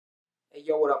Hey,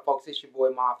 yo, what up, folks? It's your boy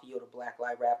Mafiyo, the Black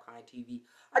Light Rapkind TV.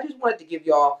 I just wanted to give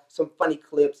y'all some funny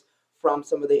clips from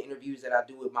some of the interviews that I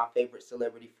do with my favorite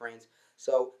celebrity friends.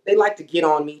 So they like to get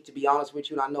on me, to be honest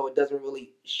with you, and I know it doesn't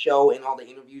really show in all the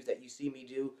interviews that you see me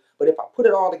do, but if I put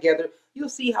it all together, you'll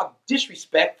see how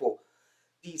disrespectful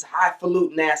these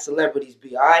highfalutin ass celebrities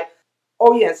be, all right?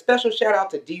 Oh yeah, and special shout out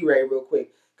to D-Ray real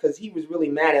quick, because he was really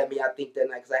mad at me, I think, that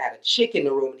night, because I had a chick in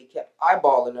the room and he kept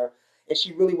eyeballing her, and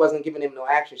she really wasn't giving him no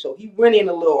action. So he went in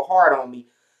a little hard on me.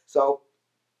 So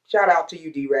shout out to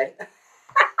you, D-Ray.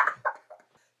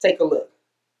 Take a look.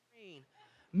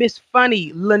 Miss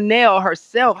Funny Linnell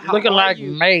herself. How looking like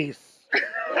you? Mace.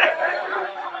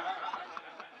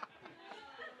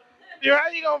 Dude, how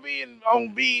you gonna be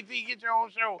on BET, get your own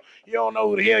show? You don't know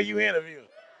who the hell you interview.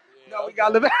 Yeah, no, we got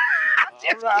to live.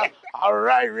 All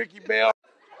right, Ricky Bell.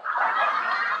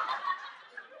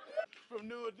 From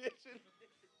New Edition.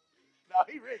 No,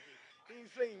 he Ricky. He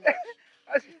ain't seen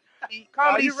much.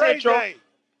 Comedy Central.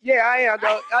 Yeah, I am,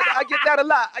 though. I get that a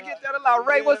lot.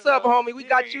 Ray, what's up, homie? We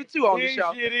got you too on the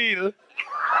show. Shit either.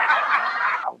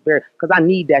 Because I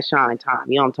need that shine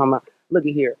time. You know what I'm talking about? Look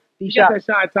at here. He got that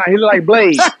shine time. He look like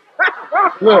Blade.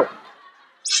 Look.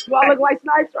 Do I look like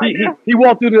Snipes right now? He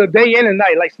walked through the day and the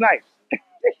night like Snipes.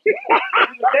 He's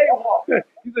a day walker.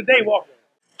 He's a day walker.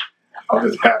 I'm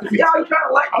just happy to be, I'm just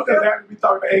happy to be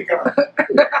talking to Akon.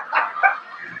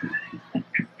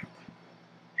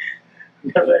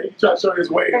 He's trying to show his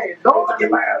ways. Hey, don't look at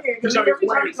my ass. He's trying to show his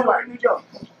ways. Somebody New York.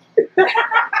 Hey,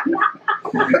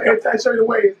 trying to show you the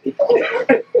ways.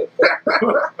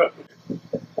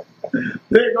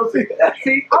 There you go. See,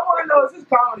 I want to know, is this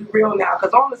comedy real now?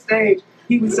 Because on the stage,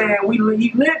 he was saying he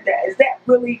lived that. Is that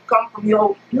really come from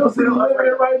your... You don't see him living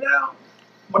it right now?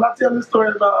 When I tell this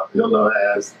story about your little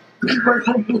ass, right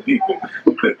from New York,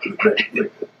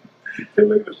 they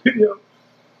look at the video.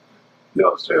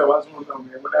 Yo, straight up, I just want to know,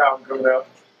 man, when the album coming out?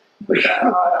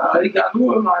 He got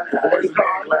Nooooo in my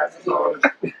glasses on.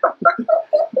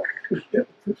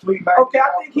 Okay, I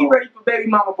think he ready for Baby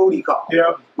Mama Booty Call.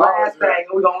 Yeah. Last thing,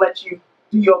 and we're going to let you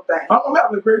do your thing. I'm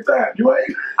having a great time. You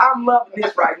ain't? I'm loving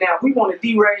this right now. We wanted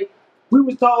D-Ray. We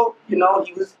was told, you know,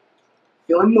 he was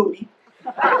feeling moody.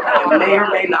 And may or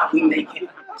may not we make it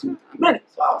 2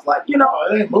 minutes. So I was like, you know. Oh,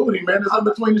 it ain't moody, man. It's in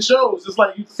between the shows. It's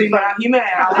like you see now he mad.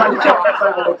 I was like, it's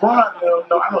like with LeBron.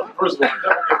 No, I know. First of all, I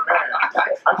never get mad.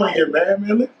 I can't get mad,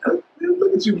 man.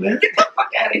 Look at you, man. Get the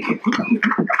fuck out of here.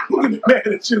 Look at mad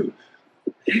at you.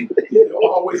 You're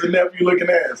always a nephew looking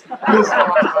ass. Listen.